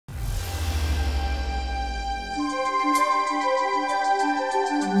Hi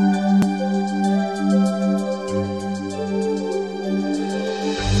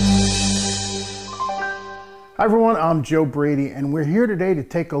everyone, I'm Joe Brady and we're here today to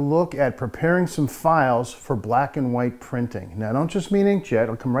take a look at preparing some files for black and white printing. Now I don't just mean inkjet,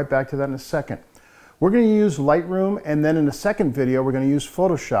 I'll come right back to that in a second. We're going to use Lightroom, and then in the second video we're going to use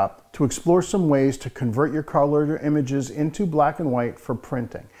Photoshop to explore some ways to convert your color images into black and white for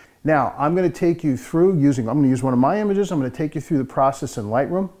printing. Now I'm going to take you through I'm going to use one of my images, I'm going to take you through the process in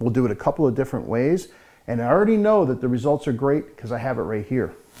Lightroom. We'll do it a couple of different ways, and I already know that the results are great because I have it right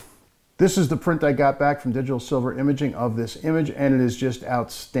here. This is the print I got back from Digital Silver Imaging of this image, and it is just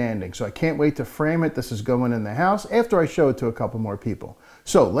outstanding. So I can't wait to frame it. This is going in the house after I show it to a couple more people.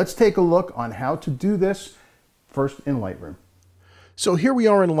 So let's take a look on how to do this first in Lightroom. So here we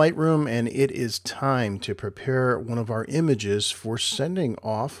are in Lightroom, and it is time to prepare one of our images for sending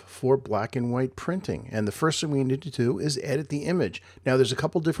off for black and white printing. And the first thing we need to do is edit the image. Now there's a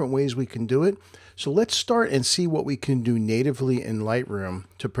couple different ways we can do it. So let's start and see what we can do natively in Lightroom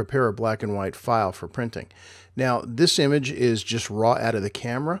to prepare a black and white file for printing. Now this image is just raw out of the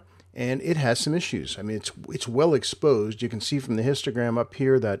camera, and it has some issues. I mean, it's well exposed. You can see from the histogram up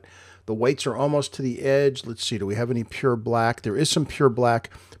here that the whites are almost to the edge. Let's see, do we have any pure black? There is some pure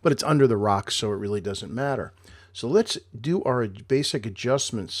black, but it's under the rocks, so it really doesn't matter. So let's do our basic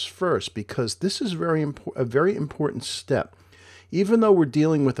adjustments first, because this is a very important step. Even though we're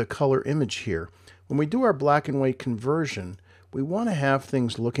dealing with a color image here, when we do our black and white conversion, we want to have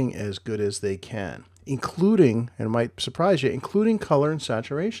things looking as good as they can, including, and it might surprise you, including color and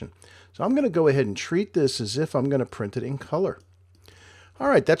saturation. So I'm going to go ahead and treat this as if I'm going to print it in color. All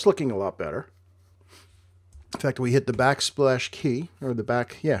right, that's looking a lot better. In fact, we hit the backsplash key, or the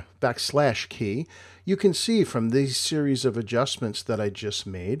backslash key. You can see from these series of adjustments that I just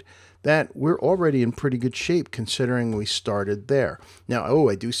made that we're already in pretty good shape considering we started there. Now, oh,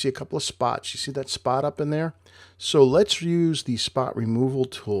 I do see a couple of spots. You see that spot up in there? So let's use the spot removal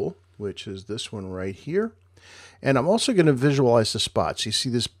tool, which is this one right here. And I'm also going to visualize the spots. You see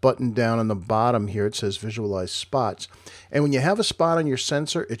this button down on the bottom here. It says visualize spots. And when you have a spot on your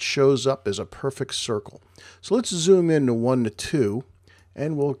sensor, it shows up as a perfect circle. So let's zoom in to 1 to 2,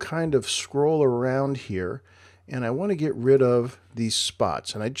 and we'll kind of scroll around here. And I want to get rid of these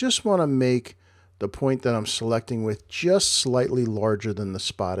spots. And I just want to make the point that I'm selecting with just slightly larger than the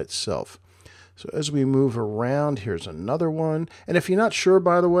spot itself. So as we move around, here's another one. And if you're not sure,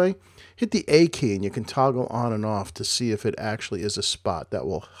 by the way, hit the A key and you can toggle on and off to see if it actually is a spot. That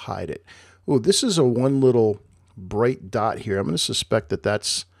will hide it. Oh, this is a one little bright dot here. I'm going to suspect that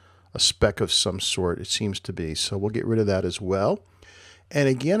that's a speck of some sort. It seems to be. So we'll get rid of that as well. And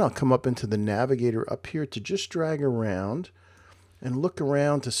again, I'll come up into the navigator up here to just drag around and look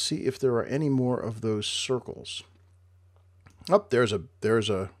around to see if there are any more of those circles. Oh, there's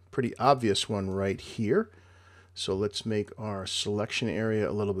a pretty obvious one right here. So let's make our selection area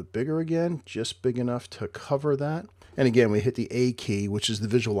a little bit bigger again, just big enough to cover that. And again, we hit the A key, which is the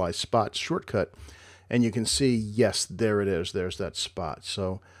visualize spots shortcut. And you can see, yes, there it is. There's that spot.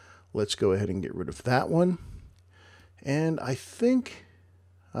 So let's go ahead and get rid of that one. And I think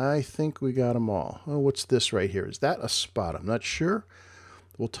we got them all. Oh, what's this right here? Is that a spot? I'm not sure.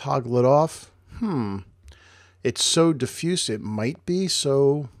 We'll toggle it off. It's so diffuse, it might be,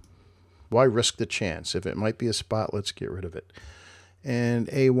 so why risk the chance? If it might be a spot, let's get rid of it. And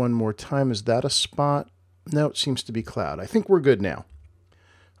A one more time. Is that a spot? No, it seems to be cloud. I think we're good now.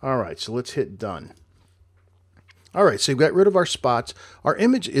 All right, so let's hit done. All right, so we've got rid of our spots. Our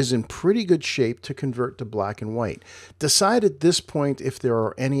image is in pretty good shape to convert to black and white. Decide at this point if there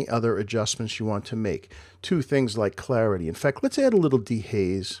are any other adjustments you want to make to things like clarity. In fact, let's add a little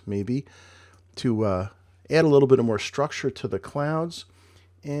dehaze maybe to add a little bit more structure to the clouds.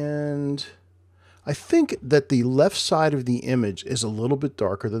 And I think that the left side of the image is a little bit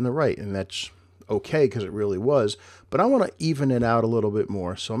darker than the right, and that's okay because it really was, but I want to even it out a little bit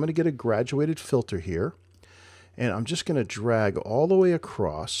more. So I'm going to get a graduated filter here, and I'm just going to drag all the way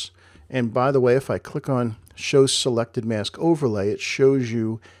across. And by the way, if I click on Show Selected Mask Overlay, it shows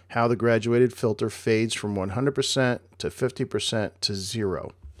you how the graduated filter fades from 100% to 50% to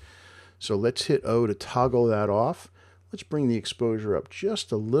 0. So let's hit O to toggle that off. Let's bring the exposure up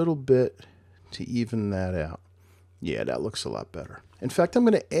just a little bit to even that out. Yeah, that looks a lot better. In fact, I'm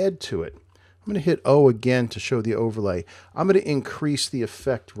going to add to it. I'm going to hit O again to show the overlay. I'm going to increase the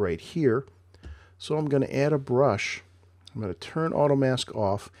effect right here. So I'm going to add a brush. I'm going to turn Auto Mask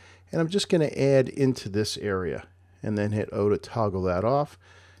off, and I'm just going to add into this area, and then hit O to toggle that off,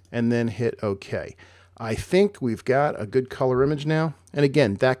 and then hit OK. I think we've got a good color image now. And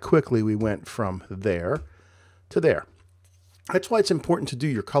again, that quickly we went from there to there. That's why it's important to do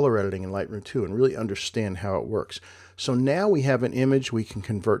your color editing in Lightroom too and really understand how it works. So now we have an image we can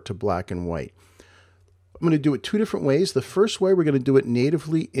convert to black and white. I'm going to do it two different ways. The first way, we're going to do it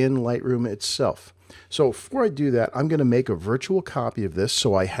natively in Lightroom itself. So before I do that, I'm going to make a virtual copy of this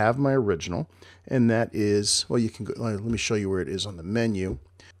so I have my original. And that is, well, you can go, let me show you where it is on the menu.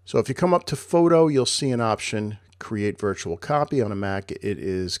 So if you come up to Photo, you'll see an option, Create Virtual Copy. On a Mac, it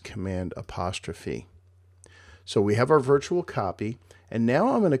is Command''. So we have our virtual copy. And now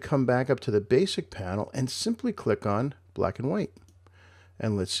I'm going to come back up to the Basic panel and simply click on Black and White.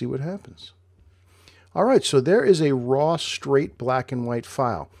 And let's see what happens. All right, so there is a raw, straight black and white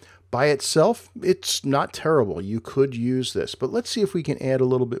file. By itself, it's not terrible. You could use this, but let's see if we can add a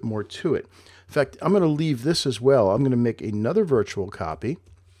little bit more to it. In fact, I'm going to leave this as well. I'm going to make another virtual copy.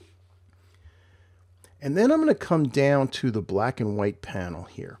 And then I'm going to come down to the black and white panel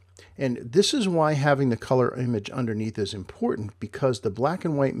here. And this is why having the color image underneath is important, because the black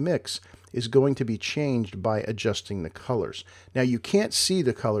and white mix is going to be changed by adjusting the colors. Now, you can't see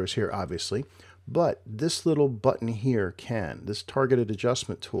the colors here, obviously, but this little button here can, this targeted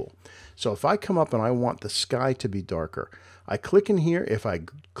adjustment tool. So if I come up and I want the sky to be darker, I click in here. If I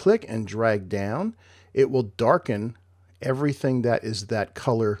click and drag down, it will darken everything that is that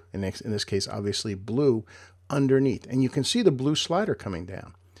color, in this case, obviously blue, underneath. And you can see the blue slider coming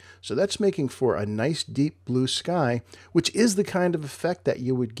down. So that's making for a nice deep blue sky, which is the kind of effect that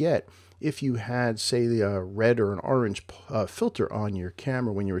you would get if you had, say, a red or an orange filter on your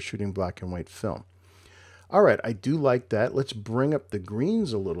camera when you were shooting black and white film. All right, I do like that. Let's bring up the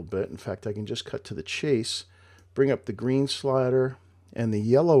greens a little bit. In fact, I can just cut to the chase, bring up the green slider and the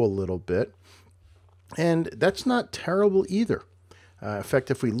yellow a little bit. And that's not terrible either. In fact,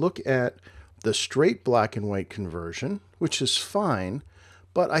 if we look at the straight black and white conversion, which is fine,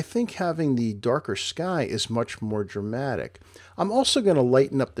 but I think having the darker sky is much more dramatic. I'm also going to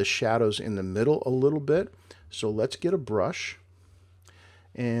lighten up the shadows in the middle a little bit. So let's get a brush.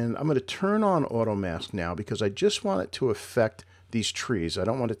 And I'm going to turn on Auto Mask now because I just want it to affect these trees. I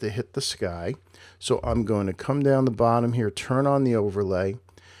don't want it to hit the sky. So I'm going to come down the bottom here, turn on the overlay,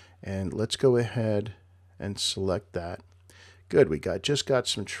 and let's go ahead and select that. Good, we just got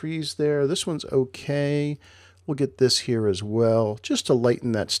some trees there. This one's okay. We'll get this here as well, just to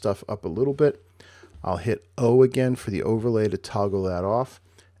lighten that stuff up a little bit. I'll hit O again for the overlay to toggle that off.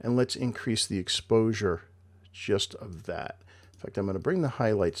 And let's increase the exposure just of that. In fact, I'm going to bring the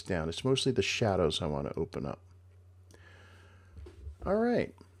highlights down. It's mostly the shadows I want to open up. All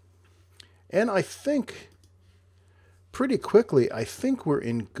right. And I think, pretty quickly, I think we're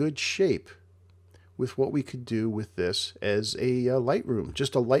in good shape with what we could do with this as a Lightroom,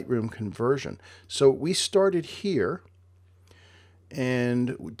 just a Lightroom conversion. So we started here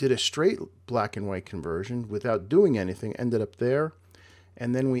and did a straight black and white conversion without doing anything, ended up there,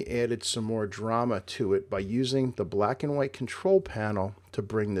 and then we added some more drama to it by using the black and white control panel to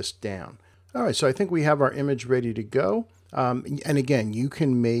bring this down. All right, so I think we have our image ready to go. And again, you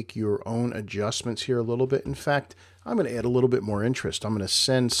can make your own adjustments here a little bit. In fact, I'm going to add a little bit more interest. I'm going to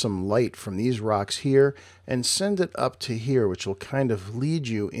send some light from these rocks here and send it up to here, which will kind of lead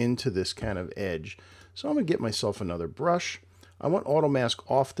you into this kind of edge. So I'm going to get myself another brush. I want Auto Mask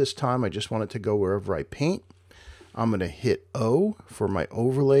off this time. I just want it to go wherever I paint. I'm going to hit O for my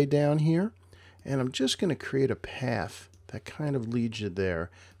overlay down here. And I'm just going to create a path that kind of leads you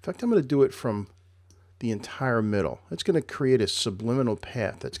there. In fact, I'm going to do it from the entire middle. It's going to create a subliminal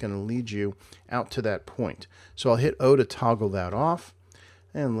path that's going to lead you out to that point. So I'll hit O to toggle that off.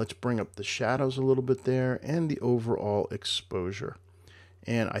 And let's bring up the shadows a little bit there and the overall exposure.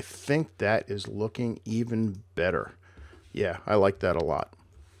 And I think that is looking even better. Yeah, I like that a lot.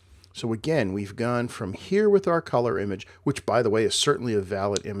 So again, we've gone from here with our color image, which by the way is certainly a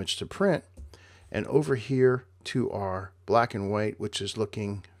valid image to print, and over here to our black and white, which is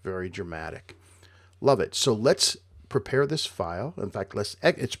looking very dramatic. Love it. So let's prepare this file. In fact,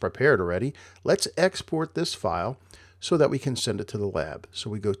 it's prepared already. Let's export this file so that we can send it to the lab. So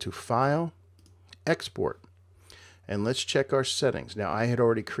we go to File, Export, and let's check our settings. Now, I had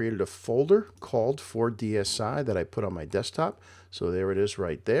already created a folder called for DSI that I put on my desktop. So there it is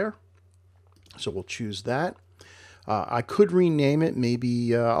right there. So we'll choose that. I could rename it.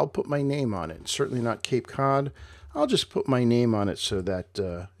 Maybe I'll put my name on it. Certainly not Cape Cod. I'll just put my name on it so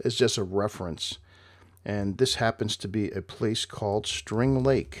that it's just a reference. And this happens to be a place called String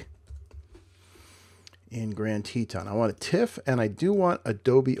Lake in Grand Teton. I want a TIFF, and I do want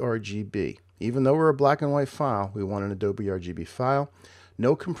Adobe RGB. Even though we're a black and white file, we want an Adobe RGB file.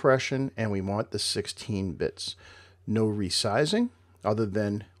 No compression, and we want the 16 bits. No resizing, other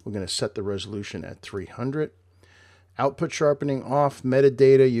than we're going to set the resolution at 300. Output sharpening off,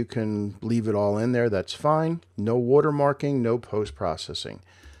 metadata, you can leave it all in there, that's fine. No watermarking, no post-processing.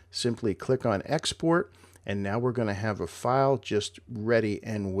 Simply click on export, and now we're going to have a file just ready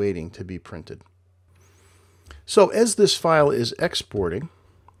and waiting to be printed. So as this file is exporting,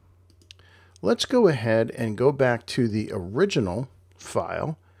 let's go ahead and go back to the original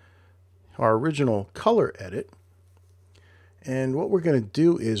file, our original color edit. And what we're going to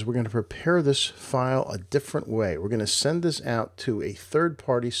do is we're going to prepare this file a different way. We're going to send this out to a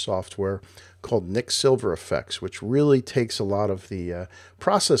third-party software called Silver Efex, which really takes a lot of the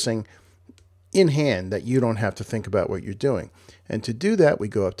processing in hand that you don't have to think about what you're doing. And to do that, we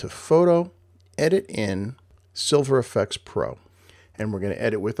go up to Photo, Edit in, Silver Efex Pro. And we're going to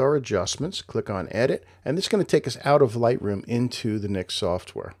edit with our adjustments. Click on Edit, and this is going to take us out of Lightroom into the Nix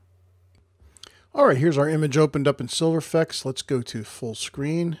software. All right, here's our image opened up in Silver Efex. Let's go to full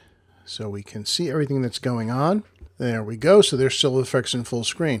screen so we can see everything that's going on. There we go. So there's Silver Efex in full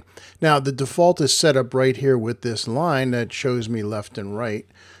screen. Now, the default is set up right here with this line that shows me left and right.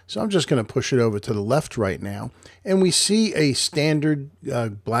 So I'm just going to push it over to the left right now. And we see a standard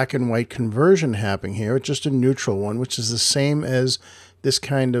black and white conversion happening here. It's just a neutral one, which is the same as this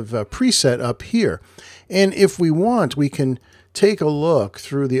kind of preset up here. And if we want, we can take a look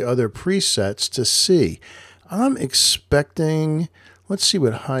through the other presets to see. I'm expecting, let's see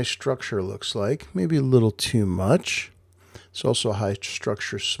what high structure looks like. Maybe a little too much. It's also high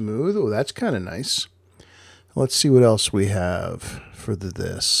structure smooth. Oh, that's kind of nice. Let's see what else we have for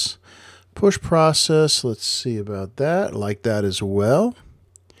this. Push process, let's see about that. I like that as well.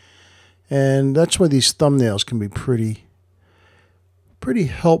 And that's why these thumbnails can be pretty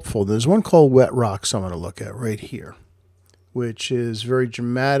helpful. There's one called Wet Rocks I'm going to look at right here, which is very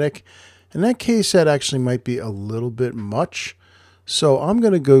dramatic. In that case, that actually might be a little bit much. So I'm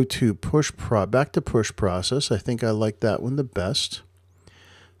going to go to back to push process. I think I like that one the best.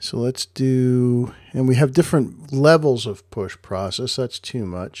 So let's do, and we have different levels of push process. That's too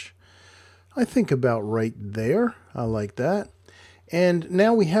much. I think about right there. I like that. And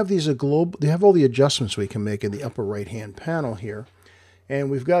now we have these they have all the adjustments we can make in the upper right-hand panel here.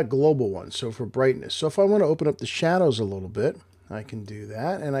 And we've got global ones, so for brightness. So if I want to open up the shadows a little bit, I can do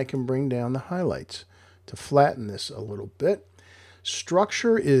that, and I can bring down the highlights to flatten this a little bit.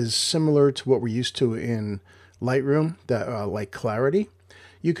 Structure is similar to what we're used to in Lightroom, like clarity.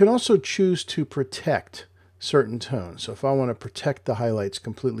 You can also choose to protect certain tones. So if I want to protect the highlights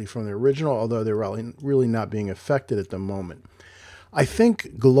completely from the original, although they're really not being affected at the moment. I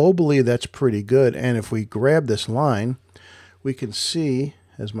think globally that's pretty good, and if we grab this line, we can see,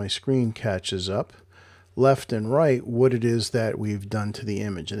 as my screen catches up, left and right, what it is that we've done to the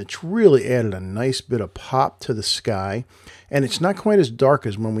image. And it's really added a nice bit of pop to the sky. And it's not quite as dark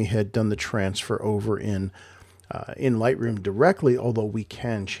as when we had done the transfer over in Lightroom directly, although we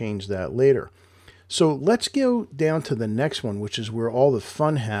can change that later. So let's go down to the next one, which is where all the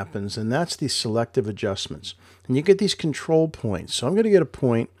fun happens, and that's the selective adjustments. And you get these control points. So I'm going to get a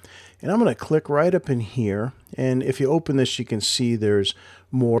point, and I'm going to click right up in here. And if you open this, you can see there's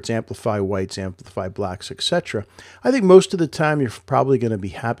more amplify whites, amplify blacks, etc. I think most of the time you're probably going to be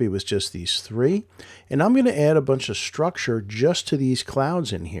happy with just these three. And I'm going to add a bunch of structure just to these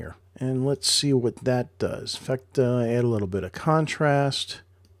clouds in here. And let's see what that does. In fact, add a little bit of contrast,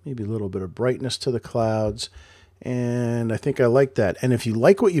 maybe a little bit of brightness to the clouds. And I think I like that. And if you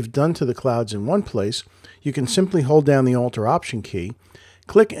like what you've done to the clouds in one place, you can simply hold down the Alt or Option key,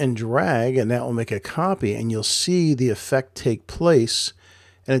 click and drag, and that will make a copy, and you'll see the effect take place.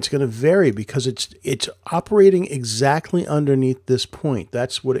 And it's going to vary because it's operating exactly underneath this point.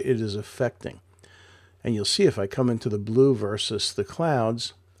 That's what it is affecting. And you'll see if I come into the blue versus the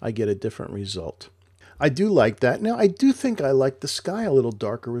clouds, I get a different result. I do like that. Now, I do think I like the sky a little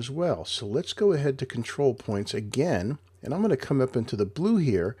darker as well. So let's go ahead to control points again. And I'm going to come up into the blue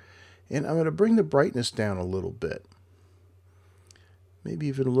here, and I'm going to bring the brightness down a little bit. Maybe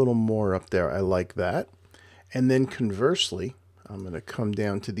even a little more up there. I like that. And then conversely, I'm going to come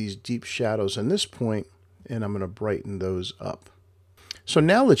down to these deep shadows on this point, and I'm going to brighten those up. So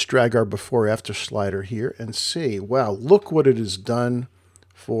now let's drag our before-after slider here and see, wow, look what it has done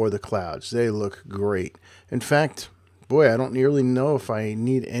for the clouds. They look great. In fact, boy, I don't nearly know if I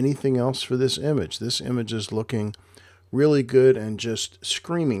need anything else for this image. This image is looking really good and just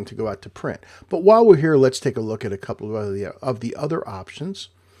screaming to go out to print. But while we're here, let's take a look at a couple of the other options.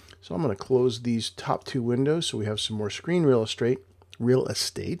 So I'm going to close these top two windows so we have some more screen real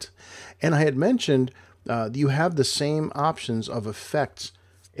estate. And I had mentioned you have the same options of effects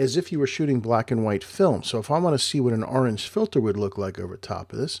as if you were shooting black and white film. So if I want to see what an orange filter would look like over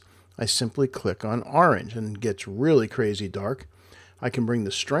top of this, I simply click on orange and it gets really crazy dark. I can bring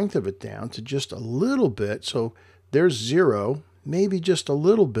the strength of it down to just a little bit. So there's 0, maybe just a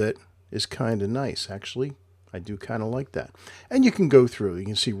little bit is kind of nice. Actually, I do kind of like that. And you can go through. You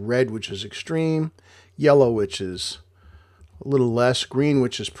can see red, which is extreme, yellow, which is a little less, green,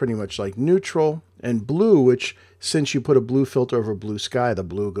 which is pretty much like neutral, and blue, which, since you put a blue filter over blue sky, the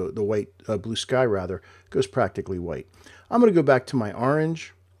blue sky rather, goes practically white. I'm going to go back to my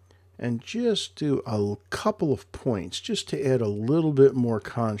orange and just do a couple of points just to add a little bit more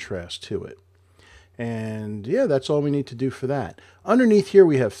contrast to it. And yeah, that's all we need to do for that. Underneath here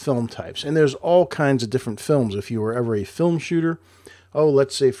we have film types, and there's all kinds of different films if you were ever a film shooter. Oh,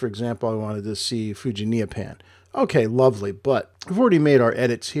 let's say, for example, I wanted to see Fuji Neopan. Okay, lovely, but we've already made our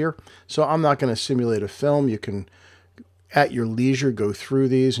edits here, so I'm not going to simulate a film. You can, at your leisure, go through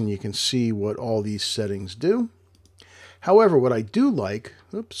these and you can see what all these settings do. However, what I do like,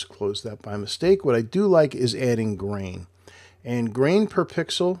 oops, closed that by mistake, what I do like is adding grain. And grain per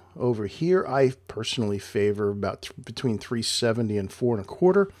pixel over here, I personally favor about between 370 and 4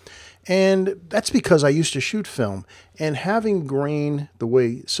 1/4. And that's because I used to shoot film, and having grain the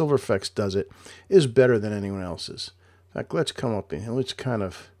way Silver Efex does it is better than anyone else's. In fact, let's come up in here. Let's kind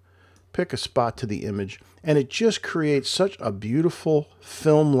of pick a spot to the image, and it just creates such a beautiful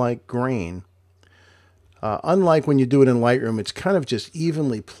film-like grain. Unlike when you do it in Lightroom, it's kind of just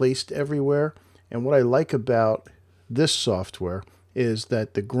evenly placed everywhere. And what I like about this software is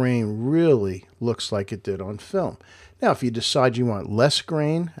that the grain really looks like it did on film. Now, if you decide you want less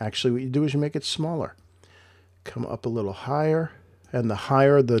grain, actually what you do is you make it smaller. Come up a little higher, and the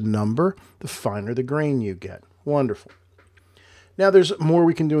higher the number, the finer the grain you get. Wonderful. Now, there's more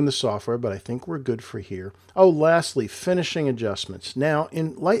we can do in the software, but I think we're good for here. Oh, lastly, finishing adjustments. Now,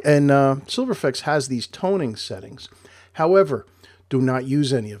 Silver Efex has these toning settings. However, do not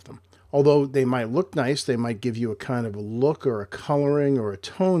use any of them. Although they might look nice, they might give you a kind of a look or a coloring or a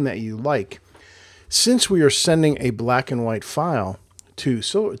tone that you like. Since we are sending a black and white file to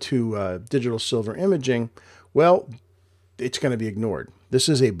digital silver imaging, well, it's going to be ignored. This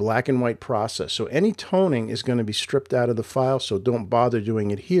is a black and white process, so any toning is going to be stripped out of the file, so don't bother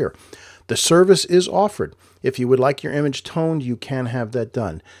doing it here. The service is offered. If you would like your image toned, you can have that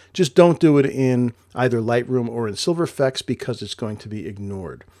done. Just don't do it in either Lightroom or in Silver Efex because it's going to be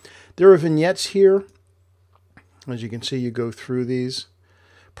ignored. There are vignettes here. As you can see, you go through these.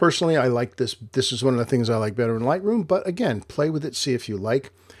 Personally, I like this. This is one of the things I like better in Lightroom, but again, play with it, see if you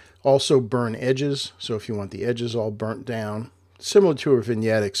like. Also burn edges, so if you want the edges all burnt down, similar to a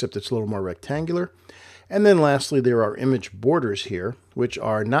vignette, except it's a little more rectangular. And then lastly, there are image borders here, which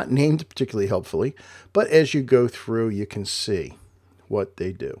are not named particularly helpfully, but as you go through, you can see what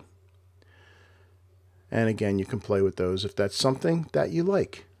they do. And again, you can play with those if that's something that you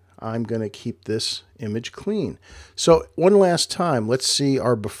like. I'm going to keep this image clean. So one last time, let's see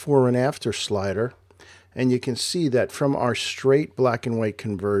our before and after slider. And you can see that from our straight black and white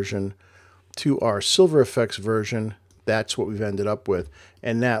conversion to our Silver Efex version, that's what we've ended up with.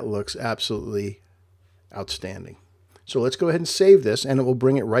 And that looks absolutely outstanding. So let's go ahead and save this, and it will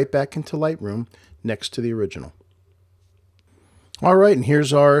bring it right back into Lightroom next to the original. All right, and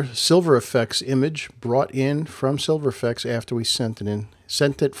here's our Silver Efex image brought in from Silver Efex after we sent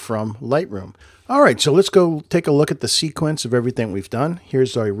it from Lightroom. All right, so let's go take a look at the sequence of everything we've done.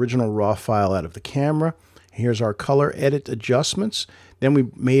 Here's our original raw file out of the camera. Here's our color edit adjustments. Then we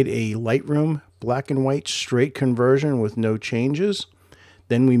made a Lightroom black and white straight conversion with no changes.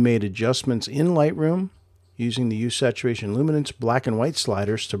 Then we made adjustments in Lightroom using the Use Saturation Luminance black and white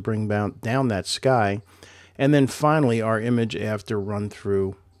sliders to bring down that sky. And then finally, our image after run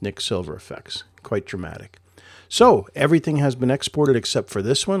through Silver Efex. Quite dramatic. So everything has been exported except for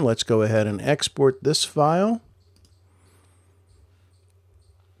this one. Let's go ahead and export this file.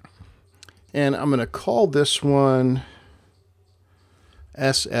 And I'm going to call this one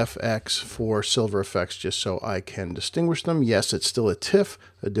SFX for Silver Efex just so I can distinguish them. Yes, it's still a TIFF,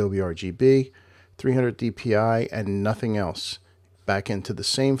 Adobe RGB, 300 DPI, and nothing else. Back into the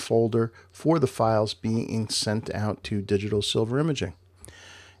same folder for the files being sent out to digital silver imaging.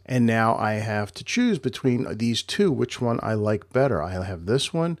 And now I have to choose between these two, which one I like better. I have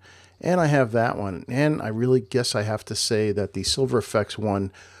this one and I have that one. And I really guess I have to say that the Silver Efex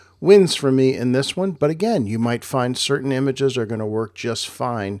one wins for me in this one. But again, you might find certain images are going to work just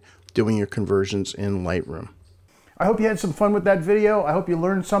fine doing your conversions in Lightroom. I hope you had some fun with that video. I hope you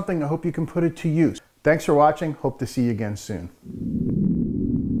learned something. I hope you can put it to use. Thanks for watching. Hope to see you again soon.